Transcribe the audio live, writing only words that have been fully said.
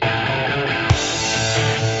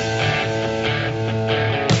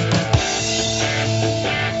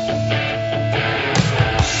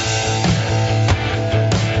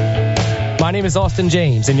My name is Austin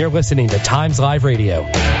James, and you're listening to Times Live Radio.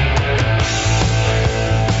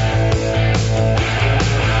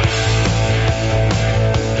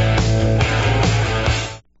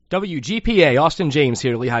 WGPA, Austin James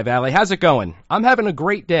here, Lehigh Valley. How's it going? I'm having a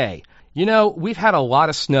great day. You know, we've had a lot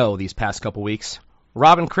of snow these past couple weeks.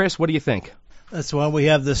 Rob and Chris, what do you think? That's why we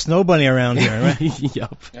have the snow bunny around here, right?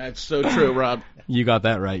 Yep. That's so true, Rob. You got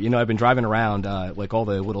that right. You know, I've been driving around like all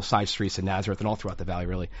the little side streets in Nazareth and all throughout the valley,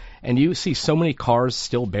 really. And you see so many cars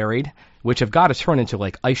still buried, which have got to turn into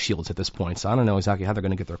like ice shields at this point. So I don't know exactly how they're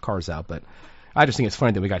going to get their cars out, but I just think it's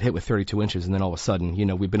funny that we got hit with 32 inches and then all of a sudden, you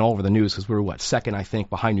know, we've been all over the news because we were, second, I think,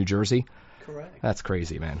 behind New Jersey. Correct. That's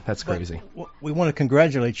crazy, man. That's crazy. We want to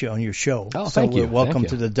congratulate you on your show. Oh, thank you. Welcome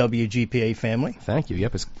Thank you. to the WGPA family. Thank you.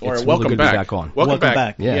 Yep, it's Welcome really good back. to be back on. Welcome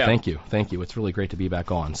back. Yeah, thank you. Thank you. It's really great to be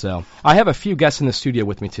back on. So I have a few guests in the studio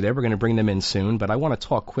with me today. We're going to bring them in soon, but I want to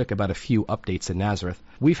talk quick about a few updates in Nazareth.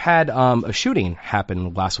 We've had a shooting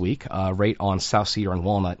happen last week right on South Cedar and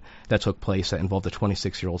Walnut that took place that involved a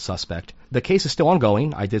 26-year-old suspect. The case is still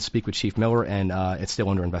ongoing. I did speak with Chief Miller, and it's still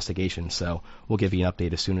under investigation. So we'll give you an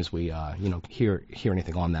update as soon as we hear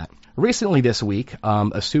anything on that. Recently this week,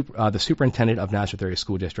 the superintendent of Nazareth Area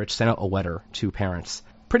School District sent out a letter to parents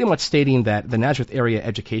pretty much stating that the Nazareth Area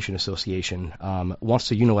Education Association wants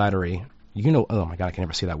to unilaterally,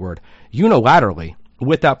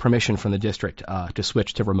 without permission from the district, to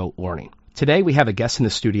switch to remote learning. Today we have a guest in the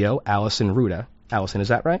studio, Allison Ruda. Allison, is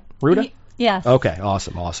that right? Ruda? Yes. Okay,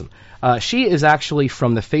 awesome. She is actually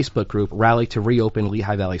from the Facebook group Rally to Reopen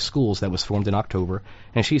Lehigh Valley Schools that was formed in October,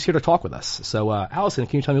 and she's here to talk with us. So, Allison,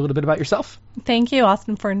 can you tell me a little bit about yourself? Thank you,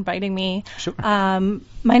 Austin, for inviting me. Sure. My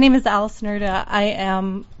name is Allison Ruda.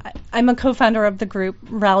 I'm a co-founder of the group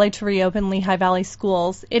Rally to Reopen Lehigh Valley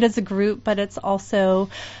Schools. It is a group, but it's also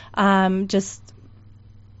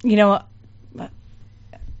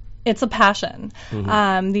it's a passion.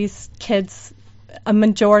 Mm-hmm. These kids, a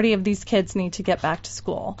majority of these kids need to get back to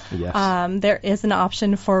school. Yes. There is an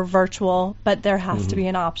option for virtual, but there has to be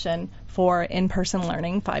an option for in-person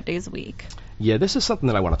learning 5 days a week. Yeah, this is something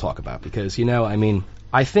that I want to talk about because,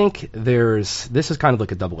 I think this is kind of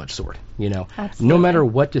like a double-edged sword, Absolutely. No matter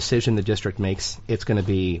what decision the district makes, it's going to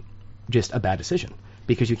be just a bad decision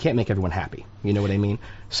because you can't make everyone happy. You know what I mean?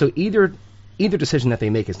 So either decision that they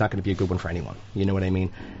make is not going to be a good one for anyone. You know what I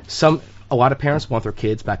mean? A lot of parents want their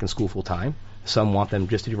kids back in school full time. Some want them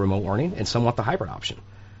just to do remote learning, and some want the hybrid option.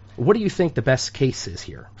 What do you think the best case is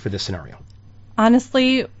here for this scenario?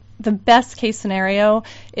 Honestly, the best case scenario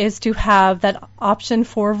is to have that option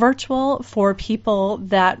for virtual for people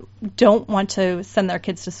that don't want to send their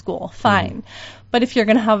kids to school. Fine. But if you're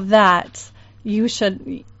going to have that,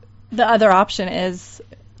 the other option is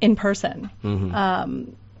in person.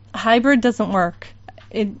 Hybrid doesn't work.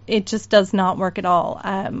 It just does not work at all.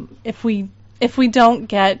 If we don't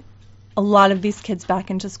get a lot of these kids back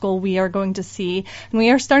into school, we are going to see, and we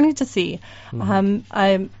are starting to see,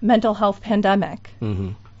 a mental health pandemic.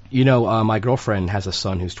 My girlfriend has a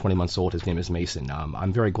son who's 20 months old. His name is Mason.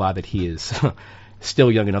 I'm very glad that he is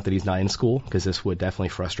still young enough that he's not in school because this would definitely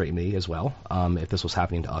frustrate me as well if this was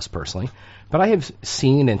happening to us personally. But I have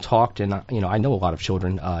seen and talked, and I know a lot of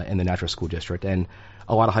children in the Nazareth School District and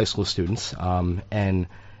a lot of high school students, and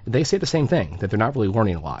they say the same thing, that they're not really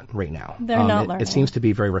learning a lot right now. They're not learning. It seems to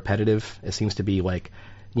be very repetitive. It seems to be like,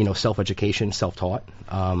 self-education, self-taught.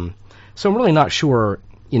 So I'm really not sure,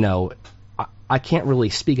 I can't really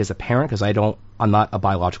speak as a parent because I'm not a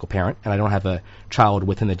biological parent and I don't have a child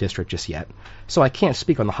within the district just yet. So I can't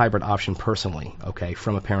speak on the hybrid option personally, okay,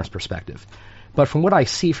 from a parent's perspective. But from what I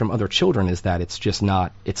see from other children is that it's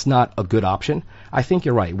not a good option. I think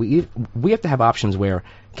you're right. We have to have options where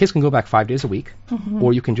kids can go back 5 days a week,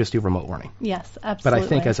 or you can just do remote learning. Yes, absolutely. But I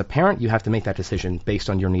think as a parent, you have to make that decision based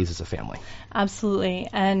on your needs as a family. Absolutely.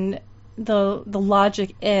 And the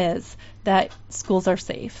logic is that schools are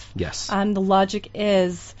safe. Yes. The logic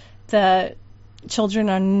is that children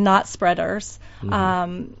are not spreaders.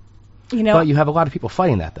 But you have a lot of people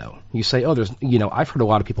fighting that, though. You say, I've heard a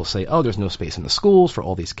lot of people say, there's no space in the schools for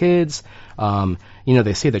all these kids.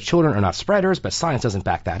 They say that children are not spreaders, but science doesn't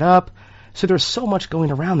back that up. So there's so much going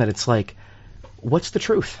around that it's like, what's the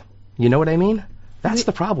truth? You know what I mean? That's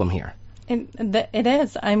the problem here. It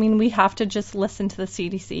is. I mean, we have to just listen to the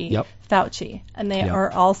CDC, Fauci, and they are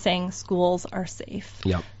all saying schools are safe.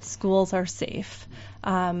 Yep. Schools are safe.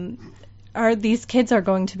 These kids are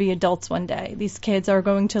going to be adults one day. These kids are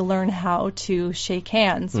going to learn how to shake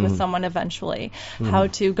hands with someone eventually, how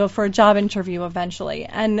to go for a job interview eventually.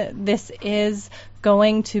 And this is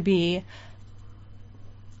going to be,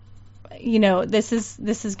 this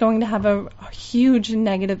is going to have a huge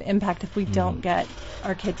negative impact if we don't get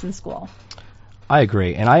our kids in school. I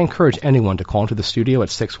agree, and I encourage anyone to call into the studio at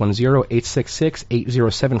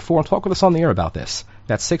 610-866-8074 and talk with us on the air about this.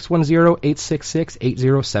 That's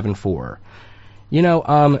 610-866-8074. You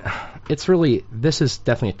know, this is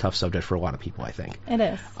definitely a tough subject for a lot of people, I think. It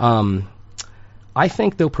is. I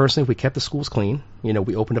think, though, personally, if we kept the schools clean, you know,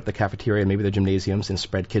 we opened up the cafeteria, maybe the gymnasiums, and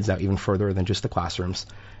spread kids out even further than just the classrooms,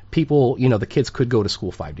 people, you know, the kids could go to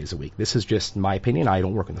school 5 days a week. This is just my opinion. I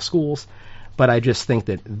don't work in the schools. But I just think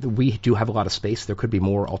that we do have a lot of space. There could be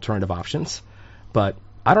more alternative options. But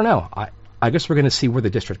I don't know. I guess we're going to see where the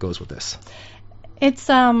district goes with this. It's,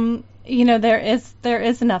 you know, there is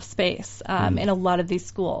enough space in a lot of these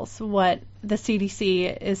schools. What the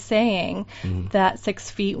CDC is saying, that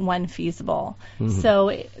 6 feet, 1 feasible.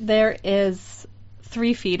 So there is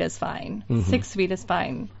 3 feet is fine, 6 feet is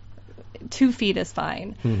fine, 2 feet is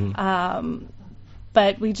fine.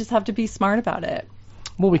 But we just have to be smart about it.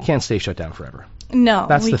 Well, we can't stay shut down forever. No,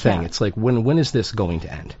 that's the thing. can't. It's like, when is this going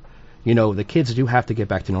to end? You know, the kids do have to get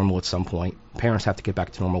back to normal at some point. Parents have to get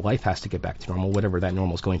back to normal. Life has to get back to normal, whatever that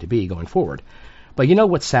normal is going to be going forward. But you know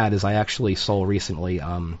what's sad is I actually saw recently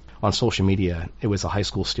on social media, it was a high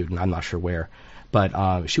school student, I'm not sure where,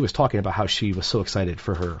 but she was talking about how she was so excited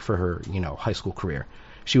for her you know, high school career.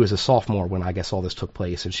 She was a sophomore when I guess all this took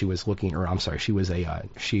place, and she was she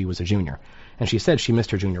was a junior. And she said she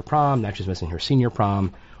missed her junior prom, now she's missing her senior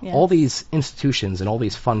prom. Yes. All these institutions and all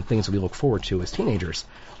these fun things that we look forward to as teenagers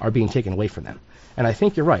are being taken away from them. And I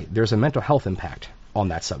think you're right. There's a mental health impact on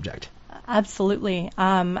that subject. Absolutely.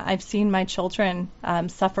 I've seen my children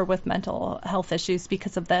suffer with mental health issues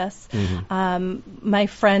because of this. My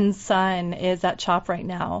friend's son is at CHOP right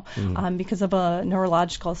now because of a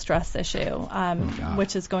neurological stress issue,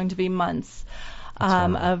 which is going to be months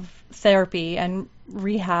of therapy and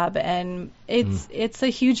rehab, and it's a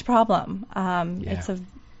huge problem. It's a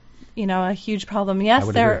huge problem. Yes,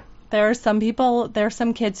 there are some people, there are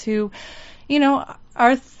some kids who, you know,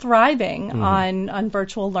 are thriving on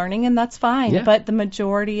virtual learning, and that's fine. Yeah. But the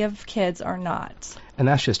majority of kids are not. And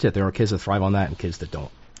that's just it. There are kids that thrive on that and kids that don't.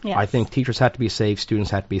 Yes. I think teachers have to be safe,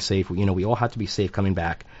 students have to be safe. You know, we all have to be safe coming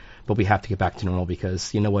back, but we have to get back to normal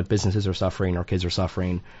because, you know what, businesses are suffering, our kids are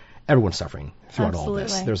suffering. Everyone's suffering throughout all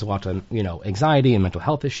this. There's a lot of, you know, anxiety and mental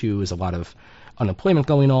health issues, a lot of unemployment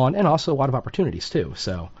going on, and also a lot of opportunities too.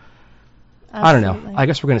 So, I don't know. I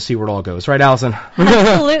guess we're going to see where it all goes. Right, Allison?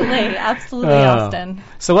 Absolutely, Austin.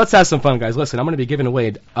 So let's have some fun, guys. Listen, I'm going to be giving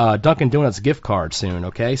away Dunkin' Donuts gift card soon,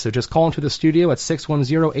 okay? So just call into the studio at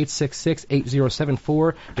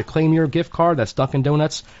 610-866-8074 to claim your gift card. That's Dunkin'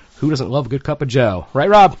 Donuts. Who doesn't love a good cup of joe? Right,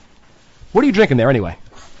 Rob? What are you drinking there anyway?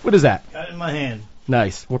 What is that? Got it in my hand.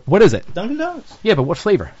 Nice. What is it? Dunkin' Donuts. Yeah, but what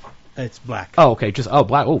flavor? It's black. Oh, okay.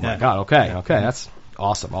 Black. Oh, my God. Okay. Yeah. Okay. That's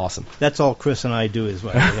awesome. That's all Chris and I do is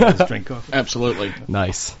drink coffee. Absolutely.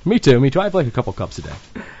 Nice. Me too. I have like a couple cups a day.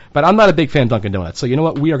 But I'm not a big fan of Dunkin' Donuts. So you know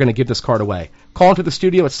what? We are going to give this card away. Call into the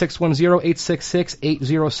studio at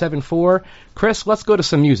 610-866-8074. Chris, let's go to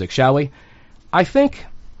some music, shall we? I think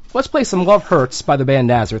let's play some Love Hurts by the band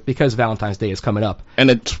Nazareth because Valentine's Day is coming up. And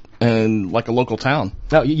it's like a local town.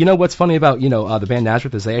 Now, you know what's funny about, the band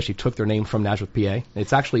Nazareth is they actually took their name from Nazareth, PA.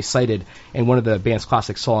 It's actually cited in one of the band's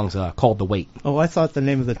classic songs called The Wait. Oh, I thought the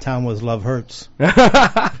name of the town was Love Hurts.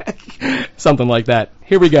 Something like that.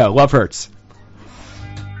 Here we go. Love Hurts.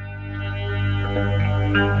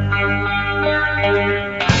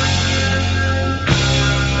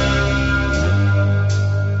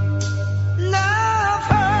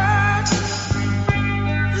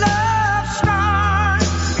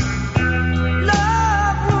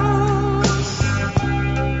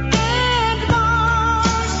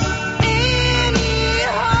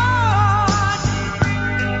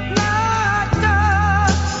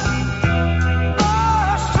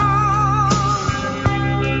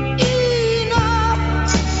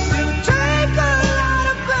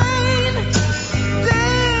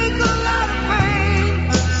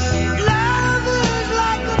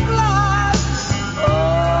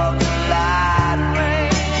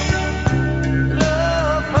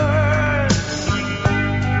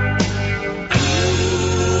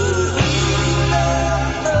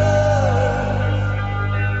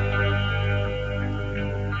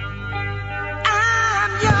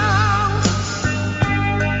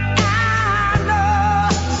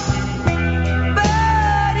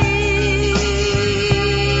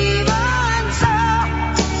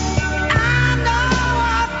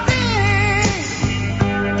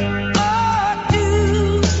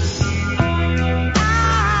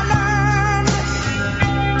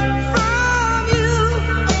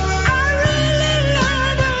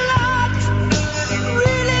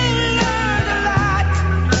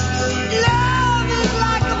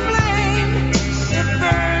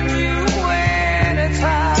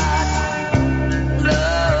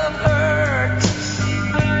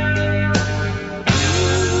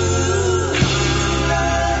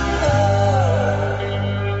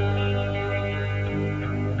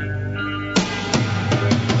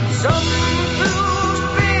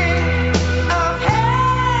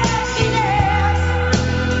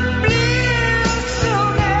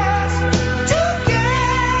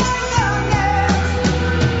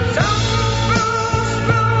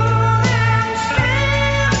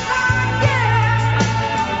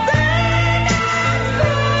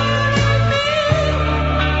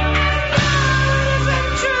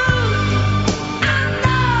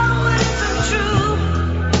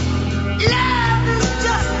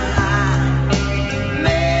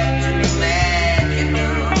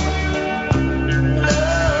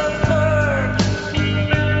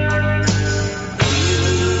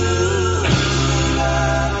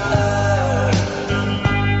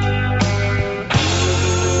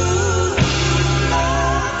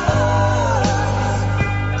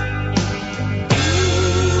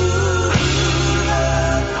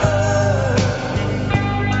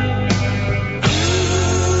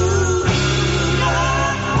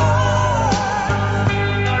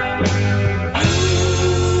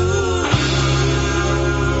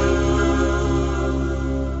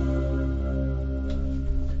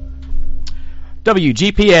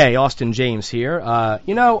 WGPA, Austin James here.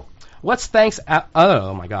 Let's thank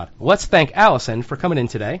Allison for coming in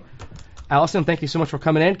today. Allison, thank you so much for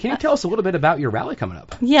coming in. Can you tell us a little bit about your rally coming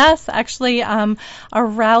up? Yes, actually, our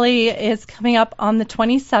rally is coming up on the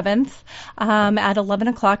 27th at 11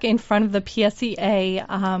 o'clock in front of the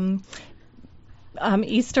PSEA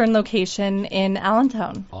Eastern location in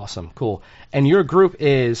Allentown. Awesome, cool. And your group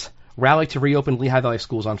is Rally to Reopen Lehigh Valley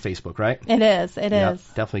Schools on Facebook, right? It is.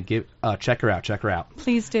 Definitely check her out.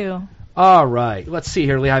 Please do. All right, let's see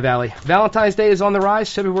here, Lehigh Valley. Valentine's Day is on the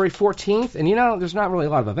rise, February 14th, and there's not really a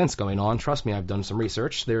lot of events going on. Trust me, I've done some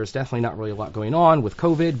research. There's definitely not really a lot going on with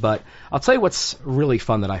COVID, but I'll tell you what's really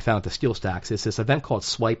fun that I found at the Steel Stacks is this event called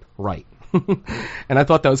Swipe Right. And I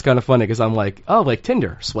thought that was kind of funny because I'm like, like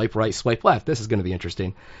Tinder, swipe right, swipe left. This is going to be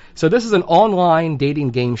interesting. So this is an online dating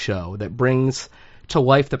game show that brings to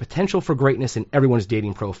life the potential for greatness in everyone's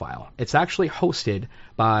dating profile. It's actually hosted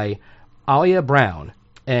by Alia Brown,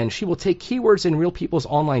 and she will take keywords in real people's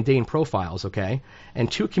online dating profiles, okay? And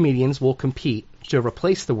two comedians will compete to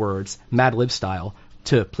replace the words Mad Lib style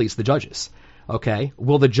to please the judges, okay?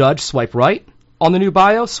 Will the judge swipe right on the new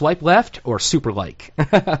bio, swipe left, or super like?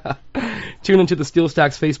 Tune into the Steel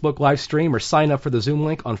Stacks Facebook live stream or sign up for the Zoom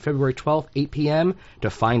link on February 12th, 8 p.m. to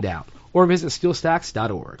find out. Or visit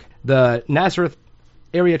steelstacks.org. The Nazareth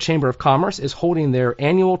Area Chamber of Commerce is holding their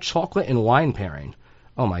annual chocolate and wine pairing.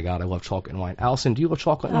 Oh my God, I love chocolate and wine. Allison, do you love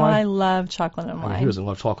chocolate and wine? I love chocolate and wine. Who doesn't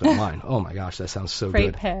love chocolate and wine? Oh my gosh, that sounds so Great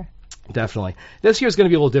good. pair. Definitely. This year's going to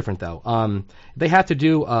be a little different though. They had to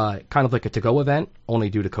do kind of like a to-go event, only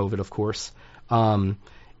due to COVID, of course.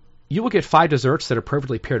 You will get 5 desserts that are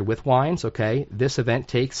perfectly paired with wines, okay? This event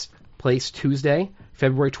takes place Tuesday,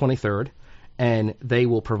 February 23rd, and they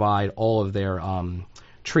will provide all of their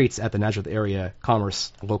treats at the Nazareth Area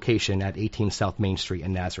Commerce location at 18 South Main Street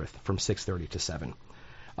in Nazareth from 6:30 to 7.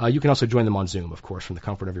 You can also join them on Zoom, of course, from the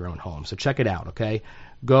comfort of your own home. So check it out, okay?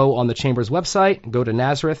 Go on the Chamber's website, go to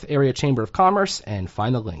Nazareth Area Chamber of Commerce, and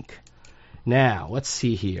find the link. Now, let's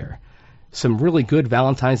see here. Some really good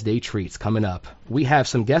Valentine's Day treats coming up. We have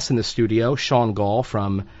some guests in the studio, Sean Gall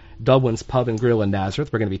from Dublin's Pub and Grill in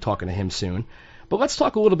Nazareth. We're going to be talking to him soon. But let's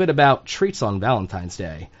talk a little bit about treats on Valentine's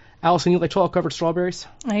Day. Allison, you like chocolate-covered strawberries?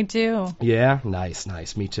 I do. Yeah?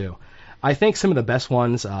 Nice. Me too. I think some of the best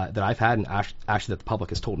ones that I've had, and actually that the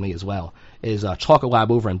public has told me as well, is Chocolate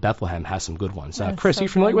Lab over in Bethlehem has some good ones. Chris, are you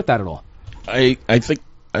familiar with that at all? I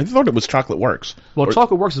thought it was Chocolate Works. Well,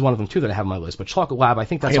 Chocolate Works is one of them, too, that I have on my list. But Chocolate Lab, I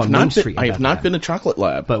think that's on Main Street. I have not been to Chocolate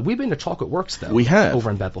Lab. But we've been to Chocolate Works, though. We have.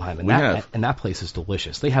 Over in Bethlehem. And that place is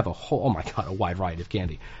delicious. They have a wide variety of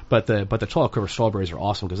candy. But the chocolate-covered strawberries are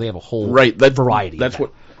awesome because they have a whole variety.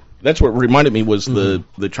 That's what reminded me was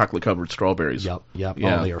the chocolate-covered strawberries. Yep. Yeah.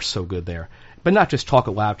 Oh, they are so good there. But not just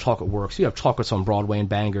Chocolate Lab, Chocolate Works. You have chocolates on Broadway and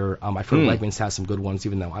Bangor. I've heard Wegmans has some good ones,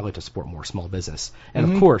 even though I like to support more small business.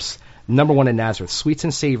 And, of course, number one in Nazareth, Sweets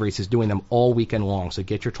and Savories is doing them all weekend long. So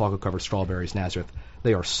get your chocolate-covered strawberries, Nazareth.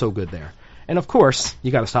 They are so good there. And, of course,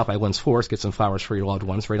 you got to stop by Lynn's Florist, get some flowers for your loved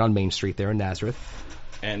ones right on Main Street there in Nazareth.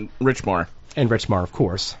 And Richmar.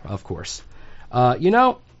 Of course.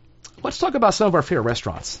 Let's talk about some of our favorite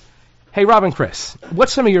restaurants. Hey, Rob and Chris,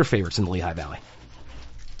 what's some of your favorites in the Lehigh Valley?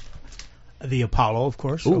 The Apollo, of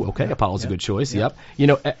course. Ooh, okay. Yeah. Apollo's a good choice. Yeah.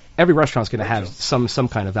 Yep. Every restaurant's going to have some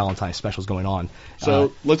kind of Valentine's specials going on.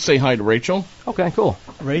 So let's say hi to Rachel. Okay, cool.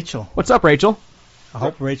 Rachel. What's up, Rachel? I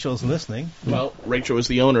hope Rachel's listening. Well, Rachel is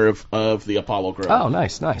the owner of the Apollo Grill. Oh,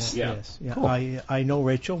 nice. Yeah. Yes. Yeah. Cool. I know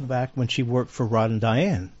Rachel back when she worked for Rod and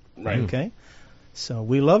Diane. Right. Okay. So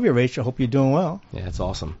we love you, Rachel. Hope you're doing well. Yeah, it's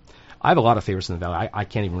awesome. I have a lot of favorites in the Valley. I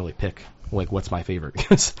can't even really pick what's my favorite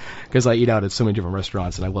because I eat out at so many different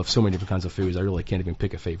restaurants and I love so many different kinds of foods. I really can't even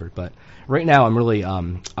pick a favorite. But right now I'm really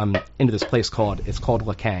I'm into this place called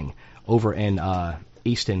Le Kang over in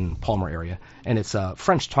Easton Palmer area, and it's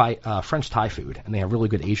French Thai food, and they have really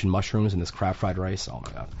good Asian mushrooms and this crab fried rice. Oh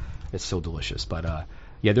my God, it's so delicious. But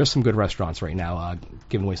yeah, there's some good restaurants right now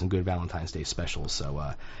giving away some good Valentine's Day specials.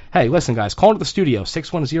 So, hey, listen, guys, call into the studio,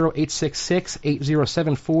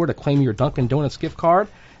 610-866-8074 to claim your Dunkin' Donuts gift card.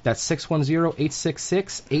 That's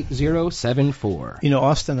 610-866-8074.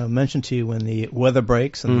 Austin, I mentioned to you when the weather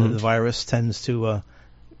breaks and the virus tends to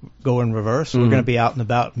go in reverse, we're going to be out and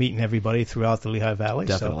about meeting everybody throughout the Lehigh Valley.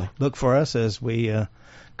 Definitely. So look for us as we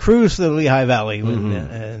cruise the Lehigh Valley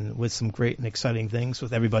and with some great and exciting things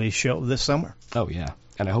with everybody's show this summer. Oh, yeah.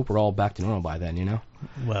 And I hope we're all back to normal by then,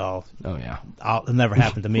 Well, oh yeah, it'll never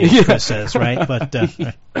happen to me, as Chris says, right? But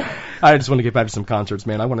I just want to get back to some concerts,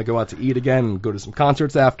 man. I want to go out to eat again and go to some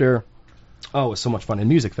concerts after. Oh, it's so much fun. And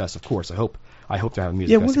Music Fest, of course. I hope to have a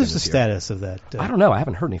Music Fest. Yeah, what is the status of that? I don't know. I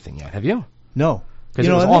haven't heard anything yet. Have you? No. because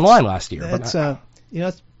it was online last year. That's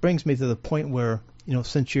that brings me to the point where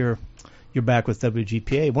since you're back with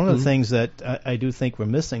WGPA, one of the things that I do think we're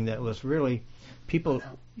missing that was really people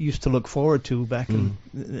used to look forward to back in,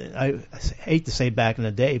 I hate to say back in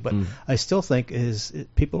the day, but I still think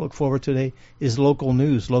people look forward to today is local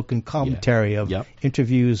news, local commentary of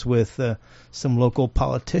interviews with some local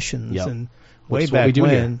politicians. And way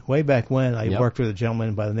back when I worked with a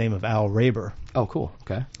gentleman by the name of Al Raber. Oh, cool.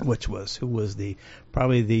 Okay. Who was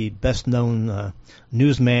probably the best known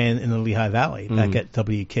newsman in the Lehigh Valley back at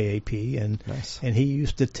WKAP, and he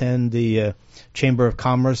used to attend the Chamber of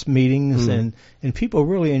Commerce meetings, and people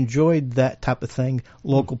really enjoyed that type of thing.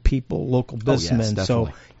 Local people, local businessmen.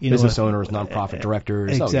 So business owners, nonprofit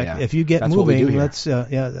directors. Exactly. Oh, yeah. If you get moving, let's.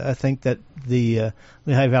 I think that the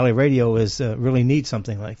Lehigh Valley Radio really needs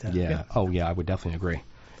something like that. Yeah. Oh, yeah. I would definitely agree.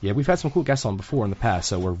 Yeah, we've had some cool guests on before in the past,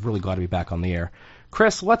 so we're really glad to be back on the air.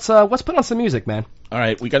 Chris, let's put on some music, man. All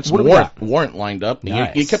right, we got some warrant lined up.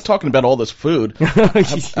 Nice. You kept talking about all this food. How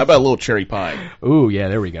about a little cherry pie? Ooh, yeah,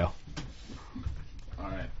 there we go. All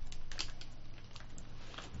right.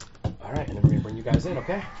 All right, and then we're going to bring you guys in,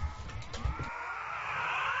 okay?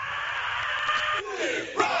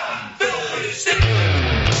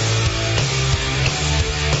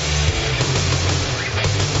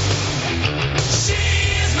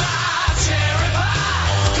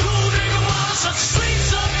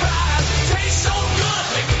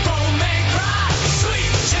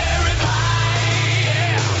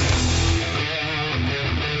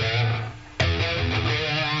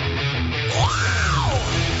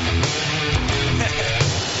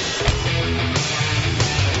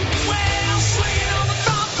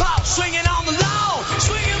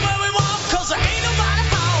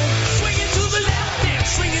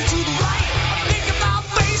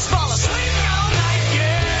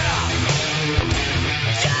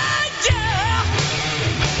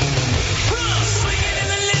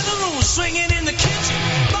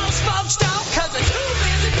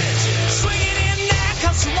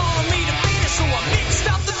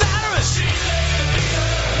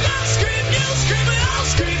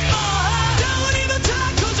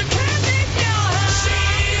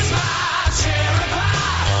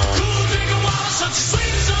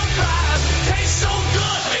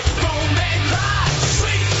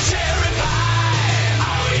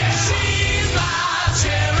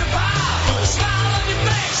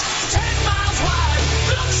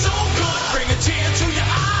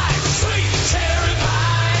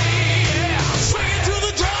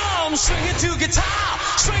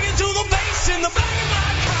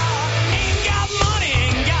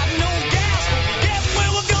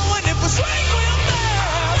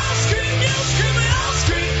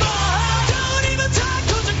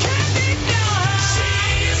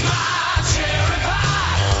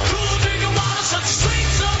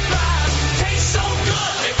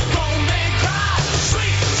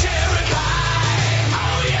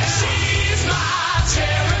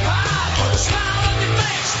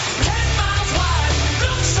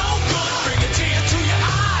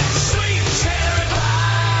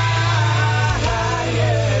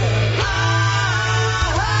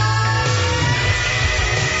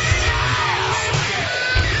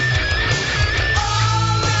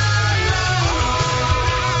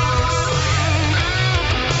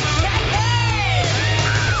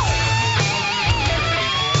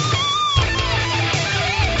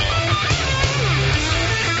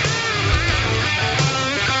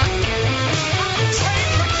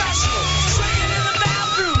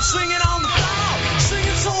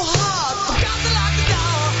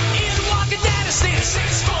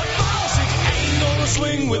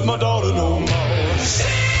 With my daughter no more.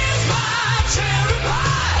 She's my cherry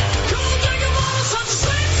pie. Cool drinking water, such a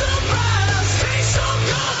sweet surprise. Tastes so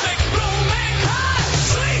good, make a grown man cry.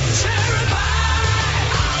 Sweet cherry pie.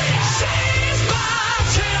 Oh yeah. She's my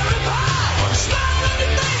cherry pie. Put a smile on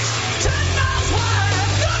your face, 10 miles wide.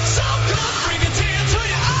 Looks so good, bring a tear to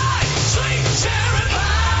your eye. Sweet cherry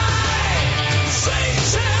pie. Sweet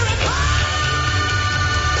cherry pie.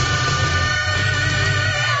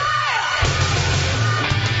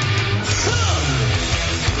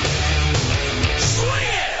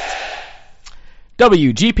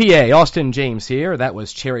 WGPA, Austin James here. That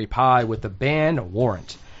was Cherry Pie with the band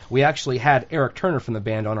Warrant. We actually had Eric Turner from the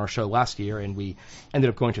band on our show last year, and we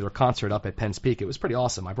ended up going to their concert up at Penn's Peak. It was pretty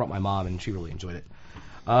awesome. I brought my mom, and she really enjoyed it.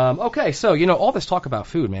 Okay, so, all this talk about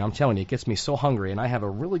food, man, I'm telling you, it gets me so hungry, and I have a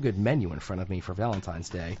really good menu in front of me for Valentine's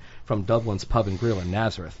Day from Dublin's Pub and Grill in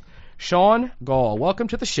Nazareth. Sean Gall, welcome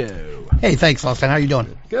to the show. Hey, thanks, Austin. How you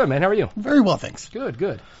doing? Good, man. How are you? Very well, thanks. Good,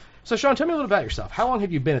 good. So, Sean, tell me a little about yourself. How long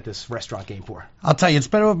have you been at this restaurant game for? I'll tell you, it's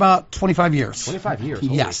been about 25 years. 25 years.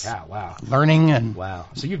 Holy Yes. cow, wow. Learning and Wow.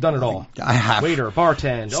 So you've done it all. I have. Waiter,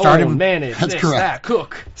 bartend, Started- manage, that's this, correct. that,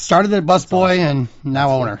 cook. Started at busboy and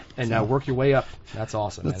now owner. And now work your way up. That's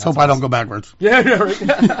awesome. Let's man. hope I don't go backwards. Yeah,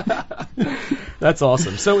 right. That's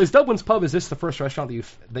awesome. So is Dublin's Pub, is this the first restaurant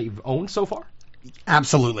that you've owned so far?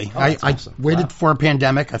 Absolutely. that's I awesome. waited Wow. for a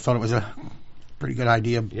pandemic. I thought it was a pretty good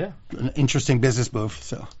idea. Yeah. An interesting business move.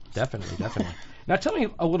 So Definitely. Now tell me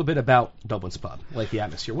a little bit about Dublin's Pub, like the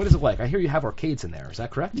atmosphere. What is it like? I hear you have arcades in there. Is that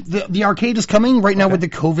correct? the arcade is coming right now Okay. with the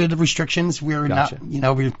COVID restrictions. We're Gotcha.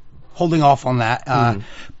 not, we're holding off on that.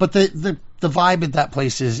 But the vibe at that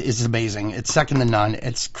place is amazing. It's second to none.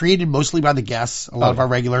 It's created mostly by the guests, a lot of our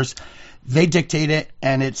regulars. They dictate it,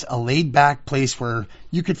 and it's a laid-back place where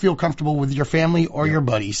you could feel comfortable with your family or your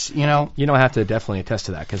buddies, You know, I have to definitely attest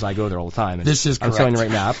to that because I go there all the time. And This is I'm telling you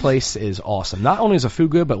correct. right now, that place is awesome. Not only is the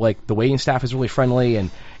food good, but like the waiting staff is really friendly,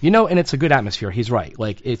 and and it's a good atmosphere. He's right.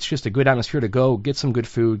 Like it's just a good atmosphere to go get some good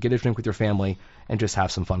food, get a drink with your family, and just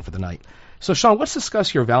have some fun for the night. So, Sean, let's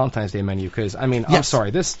discuss your Valentine's Day menu because, I'm Yes. sorry,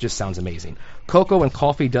 this just sounds amazing. Cocoa and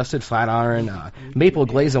coffee dusted flat iron, maple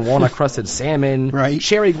glazed and walnut crusted salmon, Right.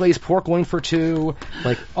 cherry glazed pork loin for two.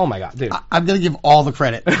 Like, oh my God, dude. I'm going to give all the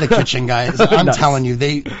credit to the kitchen guys. I'm Nice. telling you,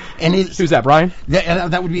 it's Who's that, Brian?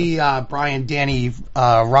 that would be Brian, Danny,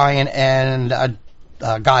 Ryan, and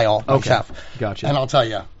Guile, my Okay. chef. Gotcha. And I'll tell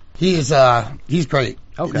you, he's great.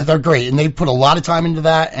 Okay. They're great, and they put a lot of time into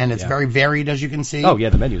that, and it's Yeah. very varied, as you can see. Oh, yeah,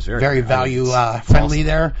 the menu's Very value it's friendly awesome.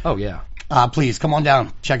 there. Oh, yeah. Please come on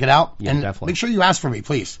down, check it out, Yeah, and definitely. make sure you ask for me,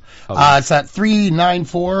 please. Oh, yeah. It's at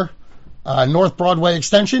 394 North Broadway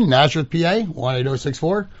Extension, Nazareth, PA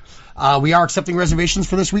 18064. We are accepting reservations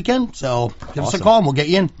for this weekend, so give us a Awesome. call and we'll get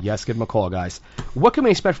you in. Yes, give them a call, guys. What can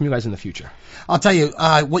we expect from you guys in the future? I'll tell you,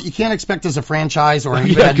 what you can't expect is a franchise or even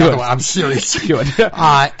Yeah, another good. one. I'm serious. Good.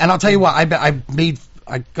 And I'll tell you what,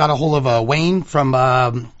 I got a hold of Wayne from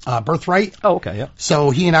Birthright. Oh, okay, yeah. So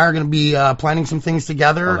he and I are going to be planning some things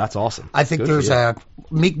together. Oh, that's awesome. I think Good for there's you.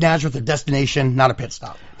 make Nazareth a destination, not a pit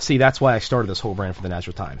stop. See, that's why I started this whole brand for the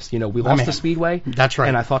Nazareth Times. We My lost man. the Speedway. That's right.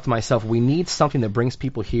 And I thought to myself, we need something that brings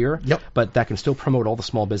people here, Yep. but that can still promote all the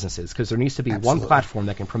small businesses because there needs to be one Absolutely. platform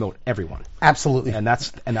that can promote everyone. Absolutely. And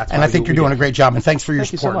that's And I think you're doing a great job, and thanks for your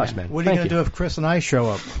Thank you so support. much, man. What are you Thank going to do if Chris and I show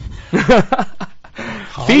up?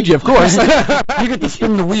 Feed you, of course. You get to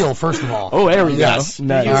spin the wheel, first of all. Oh, there we Yes. go.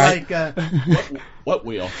 Nice. You All right. like, What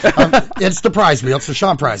wheel? It's the prize wheel. It's the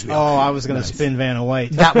Sean prize wheel. oh, I was going to spin Vanna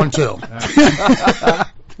White. That one, too.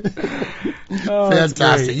 Oh, that's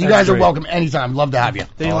Fantastic. great. You That's guys are great. welcome anytime. Love to have you.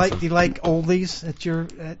 Do you like oldies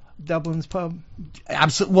at Dublin's Pub?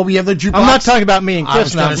 Absolutely. Well, we have the jukebox. I'm not talking about me and I Chris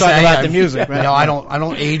was now. I'm gonna talking say, about the music. Right? No, I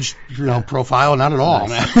don't age, profile, not at all,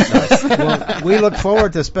 man. Well, we look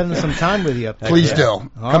forward to spending some time with you up there. Please Yeah. do. All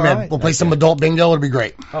Come in. right. We'll play some adult bingo. It'll be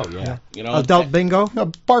great. Oh, yeah. You know, Adult bingo?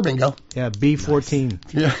 Bar bingo. Yeah, B14.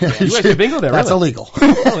 Yeah. You guys do bingo there, That's really? illegal.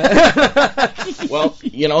 well,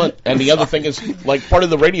 and the other thing is, like, part of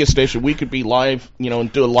the radio station, we could be live,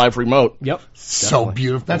 and do a live remote. Yep. So Definitely.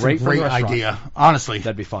 beautiful. That's Great a for the great restaurant. idea. Honestly.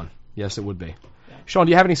 That'd be fun. Yes, it would be. Sean,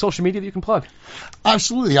 do you have any social media that you can plug?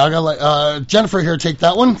 Absolutely. I got let Jennifer here take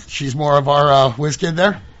that one. She's more of our whiz kid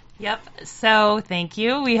there. Yep. So thank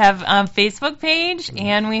you. We have a Facebook page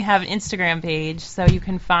and we have an Instagram page. So you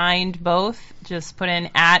can find both. Just put in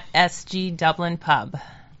at SG Dublin Pub.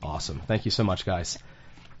 Awesome. Thank you so much, guys.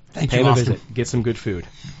 Thank Pay you, him a Austin. visit. Get some good food.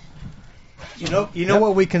 You know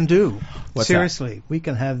what we can do? What's Seriously, we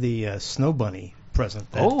can have the Snow Bunny present.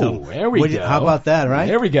 at Oh, Dublin. there we go. How about that, right?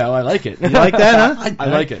 There we go. I like it. You like that, huh? I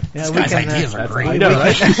like it. Yeah, This we guy's can, ideas are That's- great. I know,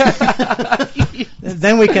 right?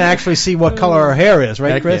 Then we can actually see what color our hair is,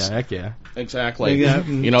 right, Heck Chris? yeah, heck yeah. Exactly. Yeah.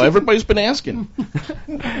 Everybody's been asking.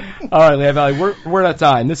 All right, Lehigh Valley, we're at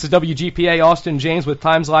time. This is WGPA Austin James with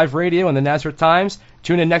Times Live Radio and the Nazareth Times.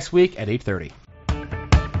 Tune in next week at 8:30.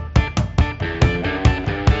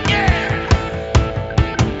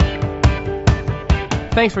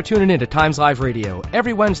 Thanks for tuning in to Times Live Radio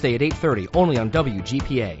every Wednesday at 8:30 only on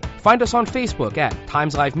WGPA. Find us on Facebook at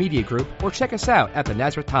Times Live Media Group or check us out at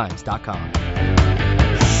thenazarethtimes.com.